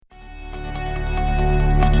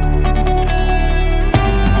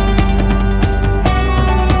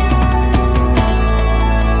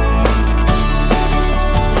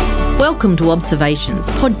Welcome to Observations,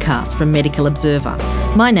 podcast from Medical Observer.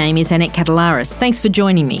 My name is Annette Catalaris. Thanks for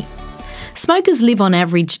joining me. Smokers live on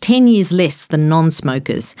average 10 years less than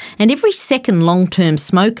non-smokers, and every second long-term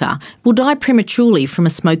smoker will die prematurely from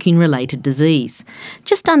a smoking-related disease.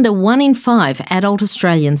 Just under 1 in 5 adult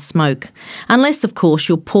Australians smoke, unless, of course,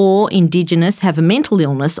 you're poor, Indigenous, have a mental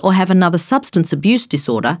illness or have another substance abuse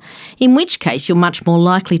disorder, in which case you're much more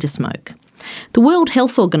likely to smoke. The World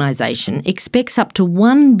Health Organization expects up to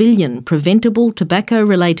 1 billion preventable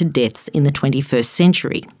tobacco-related deaths in the 21st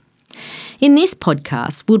century. In this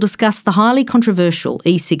podcast, we'll discuss the highly controversial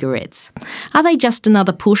e-cigarettes. Are they just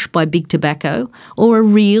another push by big tobacco or a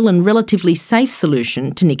real and relatively safe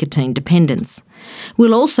solution to nicotine dependence?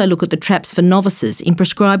 We'll also look at the traps for novices in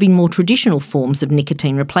prescribing more traditional forms of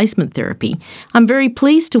nicotine replacement therapy. I'm very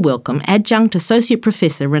pleased to welcome Adjunct Associate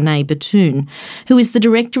Professor Renee Bittoun, who is the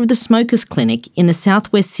Director of the Smokers Clinic in the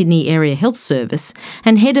South West Sydney Area Health Service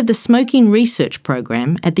and Head of the Smoking Research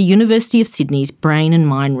Program at the University of Sydney's Brain and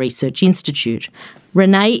Mind Research Institute.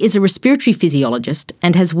 Renee is a respiratory physiologist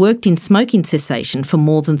and has worked in smoking cessation for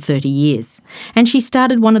more than 30 years. And she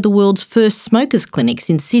started one of the world's first smokers clinics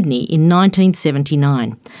in Sydney in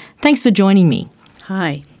 1979. Thanks for joining me.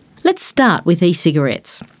 Hi. Let's start with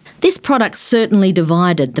e-cigarettes. This product certainly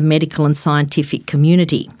divided the medical and scientific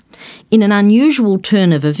community. In an unusual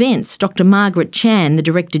turn of events, Dr. Margaret Chan, the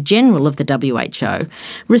Director General of the WHO,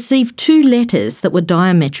 received 2 letters that were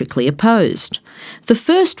diametrically opposed. The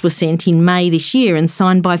first was sent in May this year and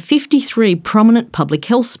signed by 53 prominent public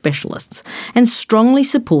health specialists and strongly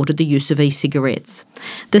supported the use of e-cigarettes.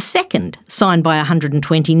 The second, signed by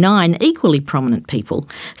 129 equally prominent people,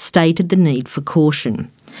 stated the need for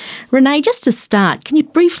caution. Renee, just to start, can you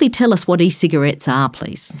briefly tell us what e-cigarettes are,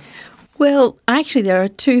 please? Well, actually, there are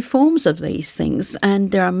 2 forms of these things,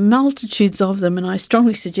 and there are multitudes of them, and I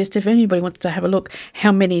strongly suggest if anybody wants to have a look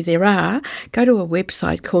how many there are, go to a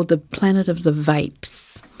website called the Planet of the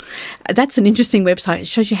Vapes. That's an interesting website. It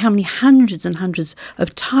shows you how many hundreds and hundreds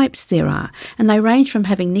of types there are, and they range from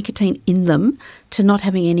having nicotine in them to not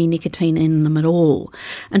having any nicotine in them at all.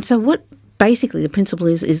 And so what basically the principle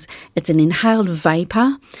is it's an inhaled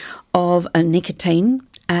vapour of a nicotine.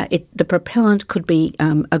 The propellant could be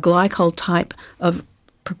a glycol type of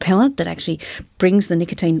propellant that actually brings the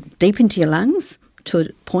nicotine deep into your lungs to a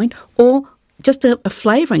point, or just a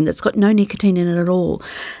flavouring that's got no nicotine in it at all.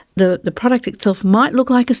 The product itself might look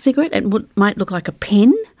like a cigarette, it might look like a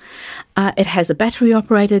pen. It has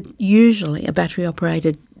usually a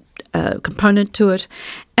battery-operated component to it,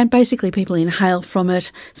 and basically people inhale from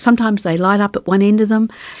it. Sometimes they light up at one end of them.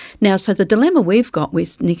 Now, so the dilemma we've got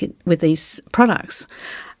with these products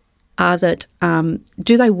are that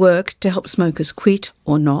do they work to help smokers quit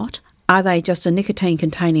or not? Are they just a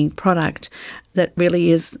nicotine-containing product that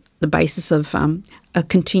really is the basis of a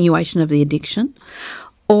continuation of the addiction?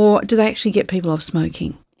 Or do they actually get people off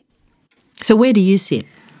smoking? So where do you sit?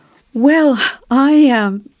 Well,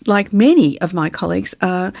 I, like many of my colleagues,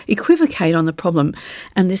 equivocate on the problem,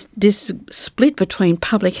 and this split between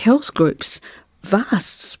public health groups,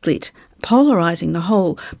 vast split, polarising the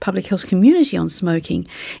whole public health community on smoking,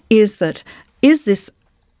 is this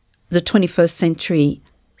the 21st century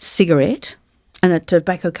cigarette and that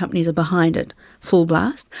tobacco companies are behind it, full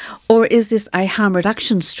blast? Or is this a harm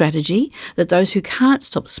reduction strategy that those who can't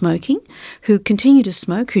stop smoking, who continue to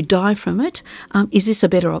smoke, who die from it, is this a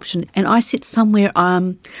better option? And I sit somewhere,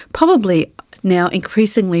 probably now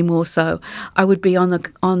increasingly more so, I would be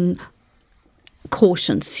on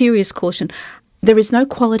caution, serious caution. There is no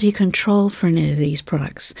quality control for any of these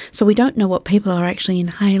products, so we don't know what people are actually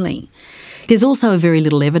inhaling. There's also a very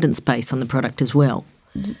little evidence base on the product as well.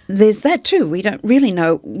 There's that too. We don't really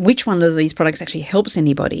know which one of these products actually helps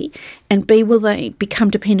anybody, and B, will they become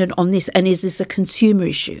dependent on this, and is this a consumer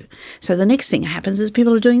issue? So the next thing that happens is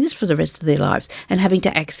people are doing this for the rest of their lives and having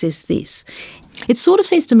to access this. It sort of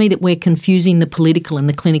seems to me that we're confusing the political and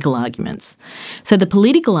the clinical arguments. So the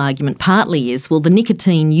political argument partly is, well, the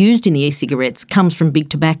nicotine used in the e-cigarettes comes from big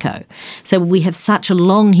tobacco. So we have such a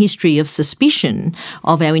long history of suspicion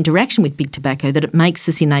of our interaction with big tobacco that it makes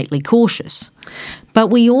us innately cautious. But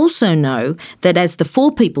we also know that, as the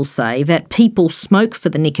 4 people say, that people smoke for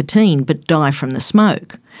the nicotine but die from the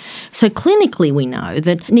smoke. So clinically we know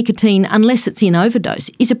that nicotine, unless it's in overdose,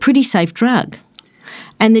 is a pretty safe drug.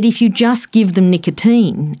 And that if you just give them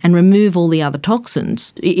nicotine and remove all the other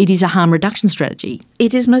toxins, it is a harm reduction strategy.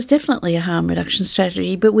 It is most definitely a harm reduction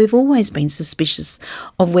strategy, but we've always been suspicious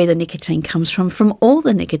of where the nicotine comes from all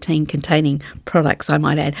the nicotine-containing products, I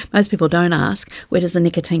might add. Most people don't ask, where does the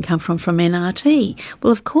nicotine come from NRT?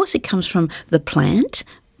 Well, of course it comes from the plant,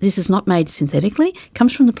 this is not made synthetically,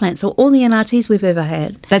 comes from the plant. So all the NRTs we've ever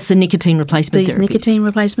had. That's the nicotine replacement therapies. These nicotine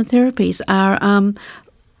replacement therapies are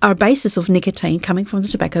a basis of nicotine coming from the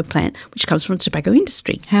tobacco plant, which comes from the tobacco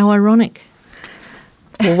industry. How ironic.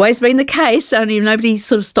 Always been the case, only nobody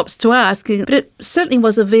sort of stops to ask. But it certainly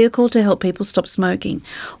was a vehicle to help people stop smoking.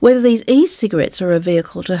 Whether these e-cigarettes are a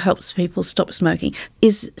vehicle to help people stop smoking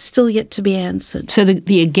is still yet to be answered. So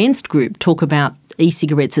the against group talk about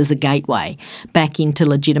e-cigarettes as a gateway back into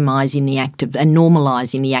legitimising the act of and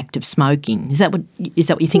normalising the act of smoking. Is that what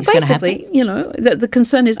you think is going to happen? Basically, you know, the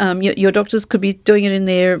concern is your doctors could be doing it in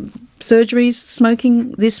their surgeries,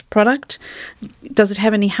 smoking this product. Does it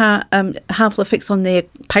have any harmful effects on their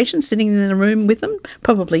patients sitting in the room with them?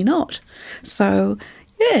 Probably not. So,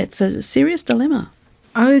 yeah, it's a serious dilemma.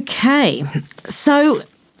 Okay, so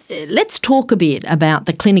let's talk a bit about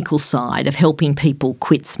the clinical side of helping people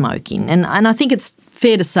quit smoking. And I think it's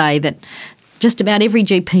fair to say that just about every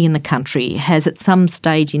GP in the country has at some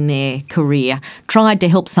stage in their career tried to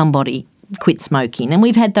help somebody quit smoking. And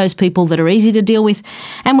we've had those people that are easy to deal with,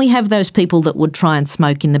 and we have those people that would try and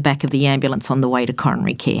smoke in the back of the ambulance on the way to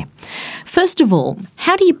coronary care. First of all,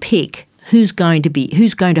 how do you pick who's going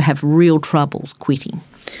to have real troubles quitting?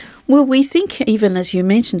 Well, we think, even as you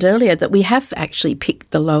mentioned earlier, that we have actually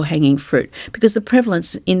picked the low-hanging fruit because the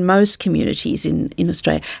prevalence in most communities in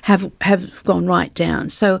Australia have gone right down.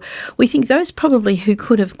 So we think those probably who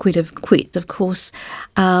could have quit have quit. Of course,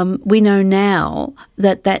 we know now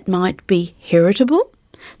that might be heritable,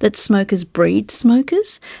 that smokers breed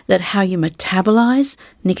smokers, that how you metabolise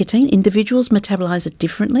nicotine, individuals metabolise it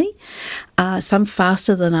differently, some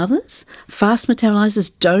faster than others. Fast metabolisers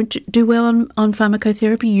don't do well on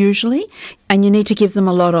pharmacotherapy usually, and you need to give them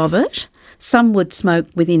a lot of it. Some would smoke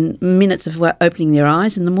within minutes of opening their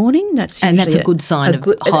eyes in the morning. That's a good sign of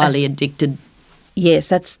highly addicted. Yes,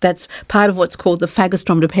 that's part of what's called the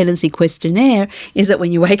Fagerstrom Dependency Questionnaire, is that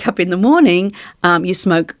when you wake up in the morning, you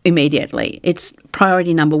smoke immediately. It's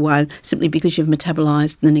priority number one, simply because you've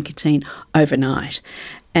metabolised the nicotine overnight.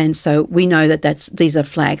 And so we know that these are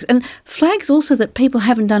flags. And flags also that people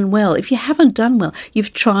haven't done well. If you haven't done well,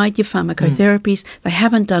 you've tried your pharmacotherapies, they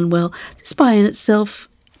haven't done well, this by in itself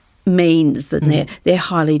means that they're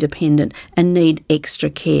highly dependent and need extra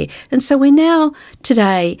care. And so we're now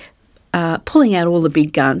today pulling out all the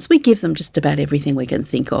big guns. We give them just about everything we can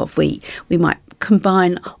think of. We might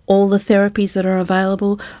combine all the therapies that are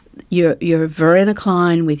available, your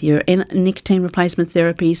varenicline with your nicotine replacement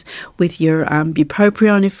therapies, with your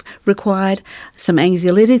bupropion if required, some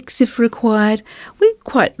anxiolytics if required. We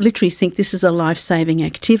quite literally think this is a life-saving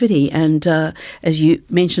activity. And as you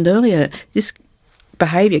mentioned earlier, this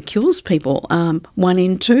behaviour kills people, 1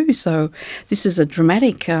 in 2. So this is a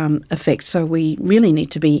dramatic effect. So we really need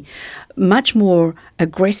to be much more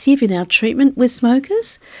aggressive in our treatment with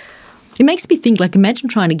smokers. It makes me think, like, imagine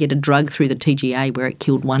trying to get a drug through the TGA where it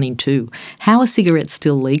killed 1 in 2. How are cigarettes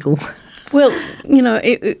still legal? Well, you know,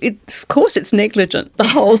 of course it's negligent. The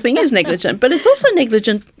whole thing is negligent, but it's also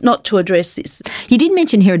negligent not to address this. You did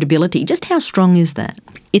mention heritability. Just how strong is that?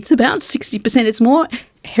 It's about 60%. It's more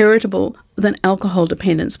heritable than alcohol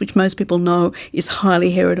dependence, which most people know is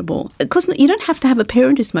highly heritable. Because you don't have to have a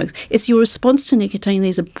parent who smokes. It's your response to nicotine.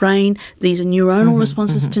 These are neuronal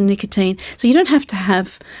responses to nicotine. So you don't have to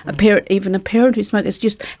have a parent who smokes. It's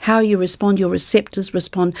just how you respond, your receptors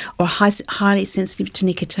respond, or highly sensitive to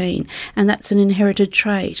nicotine. And that's an inherited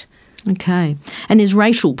trait. Okay. And there's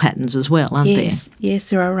racial patterns as well, aren't there? Yes,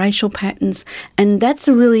 there are racial patterns. And that's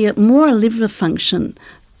more a liver function,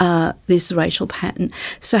 this racial pattern.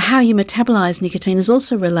 So how you metabolise nicotine is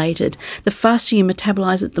also related. The faster you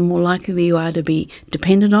metabolise it, the more likely you are to be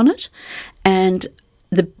dependent on it. And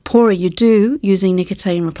the poorer you do using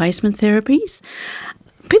nicotine replacement therapies.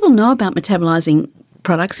 People know about metabolising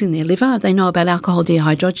products in their liver. They know about alcohol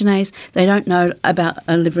dehydrogenase. They don't know about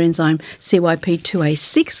a liver enzyme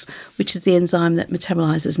CYP2A6, which is the enzyme that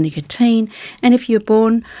metabolises nicotine. And if you're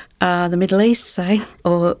born the Middle East, say,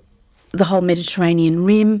 or the whole Mediterranean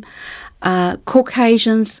rim,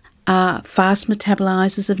 Caucasians are fast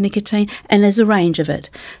metabolisers of nicotine, and there's a range of it.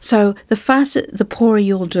 So the poorer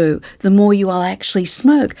you'll do, the more you will actually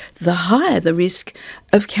smoke, the higher the risk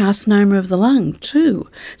of carcinoma of the lung too.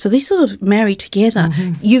 So these sort of marry together.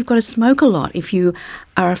 You've got to smoke a lot if you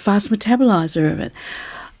are a fast metaboliser of it.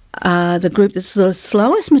 The group that's the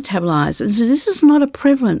slowest metabolisers, so this is not a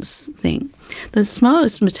prevalence thing. The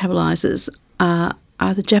slowest metabolisers are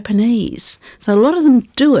the Japanese. So a lot of them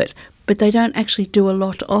do it, but they don't actually do a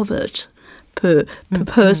lot of it per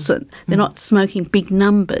person. They're not smoking big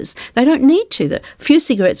numbers. They don't need to. The few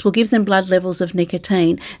cigarettes will give them blood levels of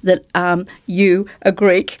nicotine that you, a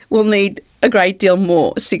Greek, will need a great deal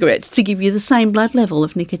more cigarettes to give you the same blood level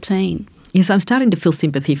of nicotine. Yes, I'm starting to feel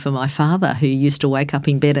sympathy for my father, who used to wake up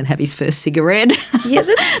in bed and have his first cigarette. Yeah,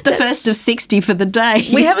 the first of 60 for the day.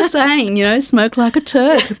 We have a saying, smoke like a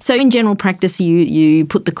Turk. So in general practice, you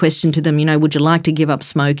put the question to them, would you like to give up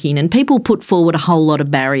smoking? And people put forward a whole lot of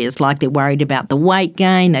barriers, like they're worried about the weight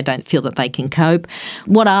gain, they don't feel that they can cope.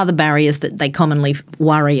 What are the barriers that they commonly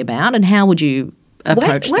worry about, and how would you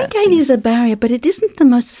approach that? Weight gain is a barrier, but it isn't the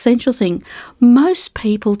most essential thing. Most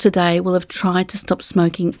people today will have tried to stop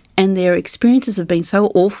smoking and their experiences have been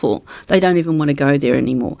so awful, they don't even want to go there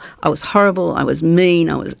anymore. I was horrible, I was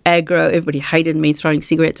mean, I was aggro, everybody hated me, throwing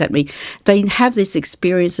cigarettes at me. They have this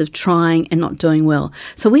experience of trying and not doing well.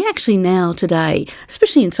 So we actually now today,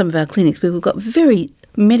 especially in some of our clinics, where we've got very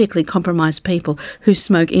medically compromised people who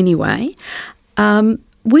smoke anyway,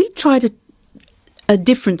 we try to a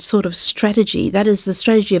different sort of strategy. That is the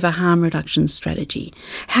strategy of a harm reduction strategy.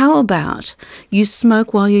 How about you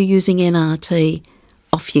smoke while you're using NRT,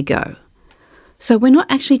 off you go. So we're not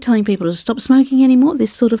actually telling people to stop smoking anymore.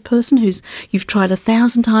 This sort of person you've tried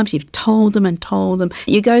 1,000 times, you've told them and told them.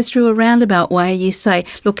 You go through a roundabout way, you say,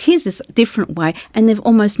 look, here's this different way, and they've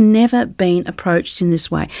almost never been approached in this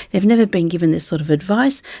way. They've never been given this sort of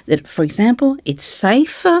advice that, for example, it's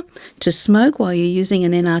safer to smoke while you're using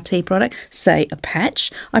an NRT product, say a patch.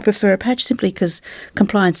 I prefer a patch simply because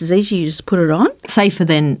compliance is easy, you just put it on. Safer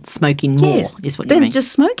than smoking more, is what you mean. Than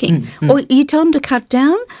just smoking. Or you tell them to cut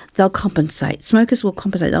down, they'll compensate. Smokers will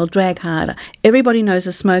compensate. They'll drag harder. Everybody knows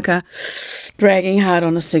a smoker dragging hard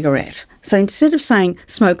on a cigarette. So instead of saying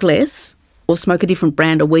smoke less or smoke a different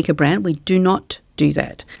brand, a weaker brand, we do not do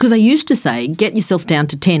that. Because they used to say, get yourself down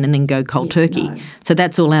to 10 and then go cold turkey. No. So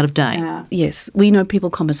that's all out of date. Yes, we know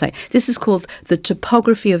people compensate. This is called the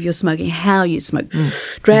topography of your smoking, how you smoke.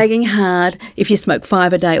 Dragging hard if you smoke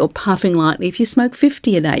 5 a day, or puffing lightly if you smoke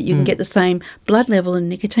 50 a day. You can get the same blood level and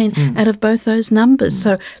nicotine out of both those numbers.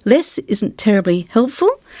 So less isn't terribly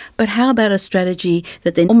helpful, but how about a strategy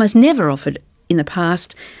that they almost never offered in the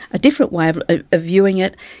past, a different way of viewing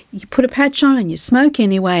it? You put a patch on and you smoke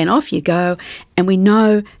anyway, and off you go. And we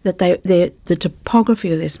know that the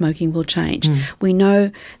topography of their smoking will change. We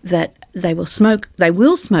know that they will smoke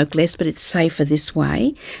less, but it's safer this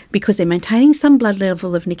way because they're maintaining some blood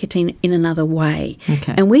level of nicotine in another way.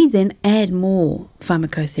 Okay. And we then add more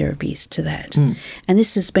pharmacotherapies to that. And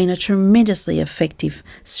this has been a tremendously effective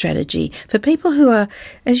strategy for people who are,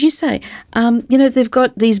 as you say, they've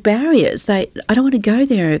got these barriers. I don't want to go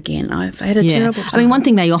there again. I've had a terrible time. I mean, one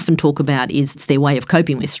thing they often talk about is it's their way of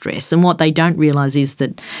coping with stress, and what they don't realise is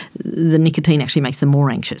that the nicotine actually makes them more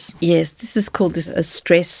anxious. Yes, this is called a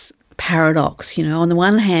stress paradox. On the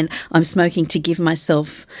one hand, I'm smoking to give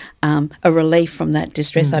myself a relief from that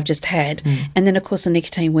distress I've just had, and then of course the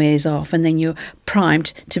nicotine wears off, and then you're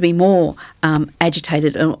primed to be more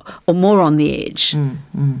agitated or more on the edge.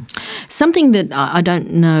 Something that I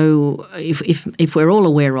don't know if we're all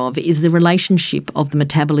aware of is the relationship of the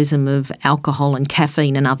metabolism of alcohol and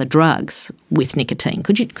caffeine and other drugs with nicotine.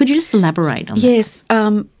 Could you just elaborate on that? Yes,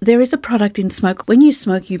 there is a product in smoke. When you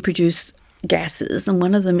smoke, you produce gases, and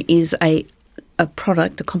one of them is a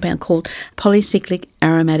compound called polycyclic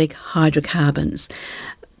aromatic hydrocarbons,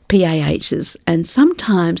 PAHs. And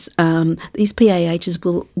sometimes these PAHs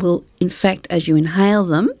will, in fact, as you inhale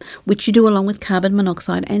them, which you do along with carbon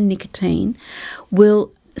monoxide and nicotine,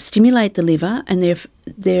 will stimulate the liver, and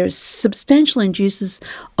they're substantial inducers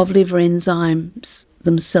of liver enzymes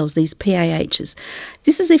themselves, these PAHs.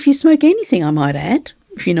 This is if you smoke anything, I might add,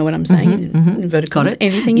 if you know what I'm saying, inverted commas,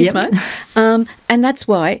 anything you smoke. And that's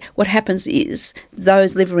why what happens is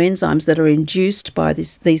those liver enzymes that are induced by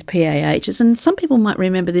these PAHs, and some people might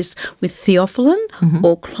remember this with theophylline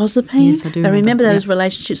or clozapine. Yes, I do. They remember those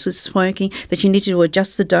relationships with smoking, that you need to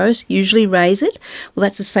adjust the dose, usually raise it. Well,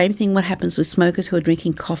 that's the same thing what happens with smokers who are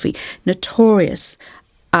drinking coffee. Notorious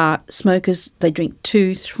smokers, they drink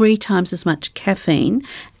 2-3 times as much caffeine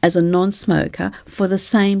as a non-smoker for the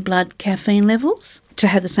same blood caffeine levels. To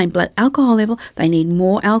have the same blood alcohol level, they need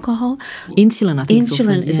more alcohol. Insulin, I think.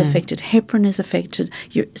 Insulin is affected. Heparin is affected.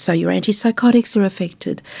 So your antipsychotics are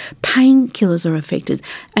affected. Painkillers are affected.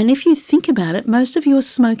 And if you think about it, most of your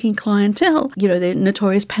smoking clientele, they're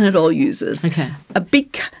notorious Panadol users. Okay. A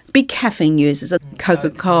big caffeine users,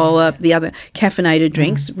 Coca-Cola, the other caffeinated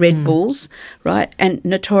drinks, Red Bulls, right? And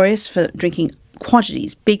notorious for drinking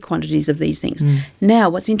big quantities of these things. Now,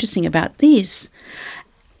 what's interesting about this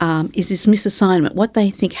is this misassignment. What they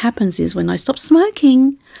think happens is when I stop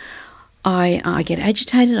smoking, I get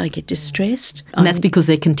agitated, I get distressed. And that's because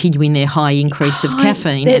they're continuing their high increase of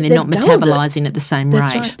caffeine and they're not metabolising at the same rate.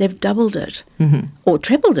 That's right. They've doubled it or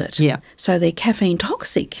trebled it. Yeah. So they're caffeine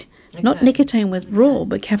toxic. Not nicotine withdrawal,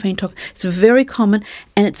 but caffeine tox. It's very common,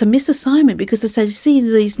 and it's a misassignment because they say, see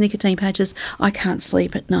these nicotine patches, I can't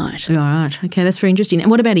sleep at night. All right. Okay, that's very interesting. And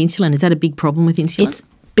what about insulin? Is that a big problem with insulin? It's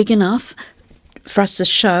big enough for us to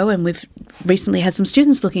show, and we've recently had some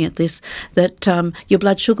students looking at this, that your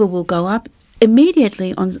blood sugar will go up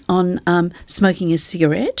immediately on smoking a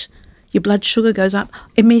cigarette. Your blood sugar goes up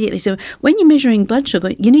immediately. So when you're measuring blood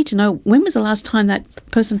sugar, you need to know, when was the last time that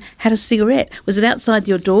person had a cigarette? Was it outside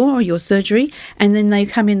your door or your surgery? And then they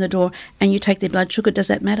come in the door and you take their blood sugar. Does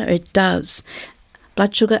that matter? It does.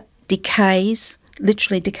 Blood sugar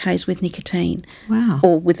literally decays with nicotine. Wow.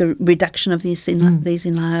 Or with a reduction of these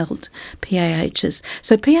inhaled PAHs.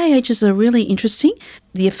 So PAHs are really interesting.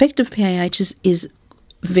 The effect of PAHs is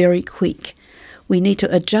very quick. We need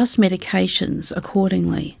to adjust medications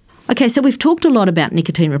accordingly. Okay, so we've talked a lot about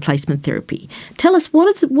nicotine replacement therapy. Tell us,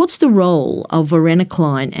 what's the role of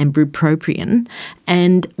varenicline and bupropion,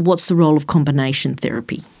 and what's the role of combination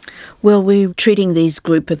therapy? Well, we're treating these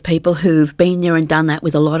group of people who've been there and done that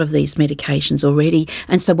with a lot of these medications already,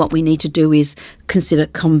 and so what we need to do is consider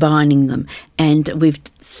combining them. And we've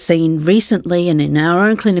seen recently, and in our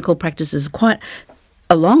own clinical practices, quite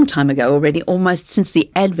a long time ago already, almost since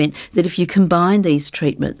the advent, that if you combine these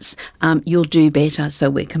treatments, you'll do better. So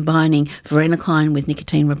we're combining varenicline with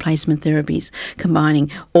nicotine replacement therapies,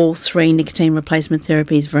 combining all three nicotine replacement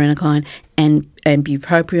therapies, varenicline and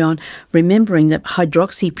bupropion, remembering that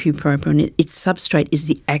hydroxybupropion, its substrate, is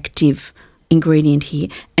the active ingredient here,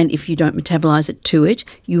 and if you don't metabolize it to it,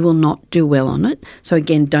 you will not do well on it. So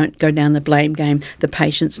again, don't go down the blame game. The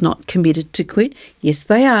patient's not committed to quit. Yes,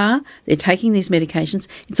 they are. They're taking these medications.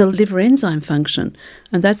 It's a liver enzyme function,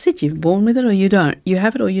 and that's it. You're born with it or you don't. You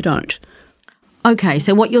have it or you don't. Okay,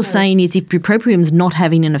 so what you're saying is if bupropium's not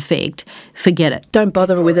having an effect, forget it. Don't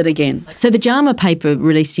bother with it again. So the JAMA paper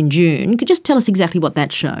released in June, could you just tell us exactly what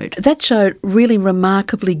that showed? That showed really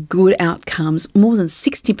remarkably good outcomes, more than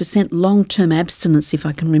 60% long-term abstinence, if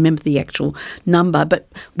I can remember the actual number. But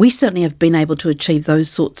we certainly have been able to achieve those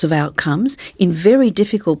sorts of outcomes in very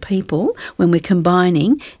difficult people when we're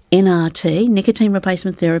combining NRT, nicotine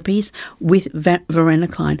replacement therapies, with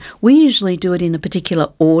varenicline. We usually do it in a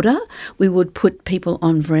particular order. We would put people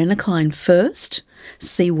on varenicline first,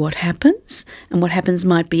 see what happens, and what happens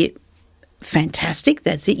might be fantastic,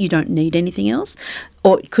 that's it, you don't need anything else.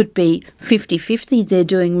 Or it could be 50-50, they're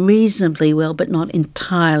doing reasonably well but not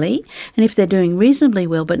entirely. And if they're doing reasonably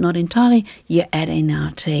well but not entirely, you add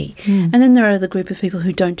NRT. And then there are the group of people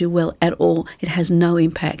who don't do well at all. It has no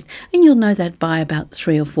impact. And you'll know that by about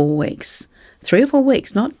 3 or 4 weeks. 3 or 4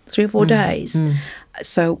 weeks, not 3 or 4 days.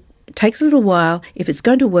 So it takes a little while. If it's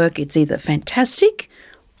going to work, it's either fantastic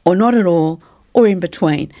or not at all, or in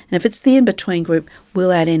between. And if it's the in-between group,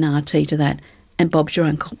 we'll add NRT to that, and Bob's your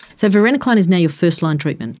uncle. So varenicline is now your first-line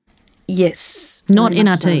treatment? Yes. Not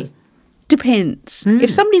NRT? So. Depends. If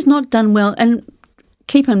somebody's not done well, and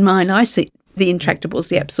keep in mind, I see the intractables,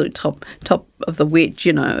 the absolute top of the wedge,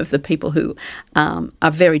 you know, of the people who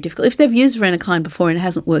are very difficult. If they've used varenicline before and it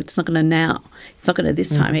hasn't worked, it's not going to now. It's not going to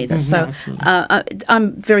this time either. So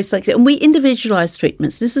I'm very selective. And we individualise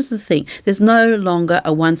treatments. This is the thing. There's no longer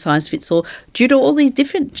a one-size-fits-all due to all these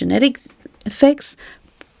different genetic effects,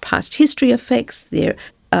 past history effects, their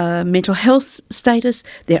mental health status,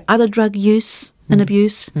 their other drug use and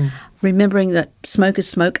abuse, remembering that smokers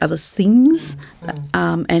smoke other things,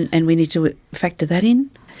 and we need to factor that in.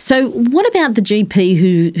 So what about the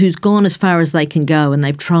GP who's gone as far as they can go and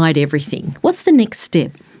they've tried everything? What's the next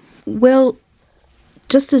step? Well,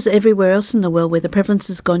 just as everywhere else in the world where the prevalence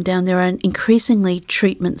has gone down, there are increasingly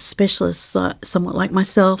treatment specialists, somewhat like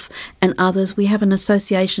myself and others. We have an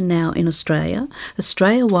association now in Australia,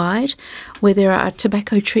 Australia-wide, where there are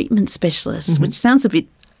tobacco treatment specialists, which sounds a bit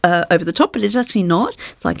over the top, but it's actually not.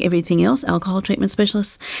 It's like everything else, alcohol treatment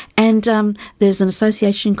specialists. And there's an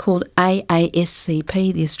association called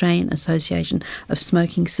AASCP, the Australian Association of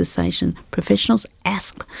Smoking Cessation Professionals,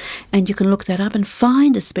 ASP. And you can look that up and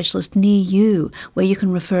find a specialist near you where you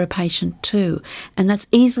can refer a patient to. And that's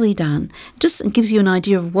easily done. Just gives you an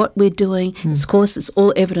idea of what we're doing. Of course, it's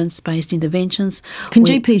all evidence-based interventions. Can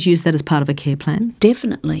GPs use that as part of a care plan?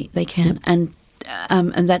 Definitely, they can.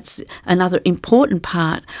 And that's another important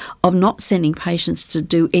part of not sending patients to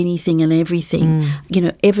do anything and everything. You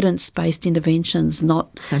know, evidence-based interventions, not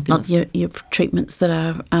your treatments that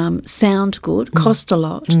are sound good, cost a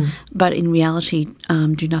lot, but in reality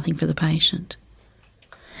do nothing for the patient.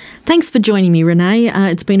 Thanks for joining me, Renee.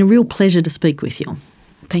 It's been a real pleasure to speak with you.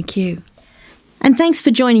 Thank you. And thanks for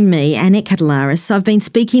joining me, Annette Catalaris. I've been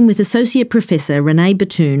speaking with Associate Professor Renee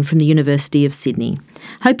Bittoun from the University of Sydney.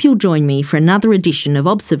 Hope you'll join me for another edition of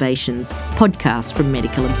Observations, podcast from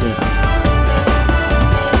Medical Observer.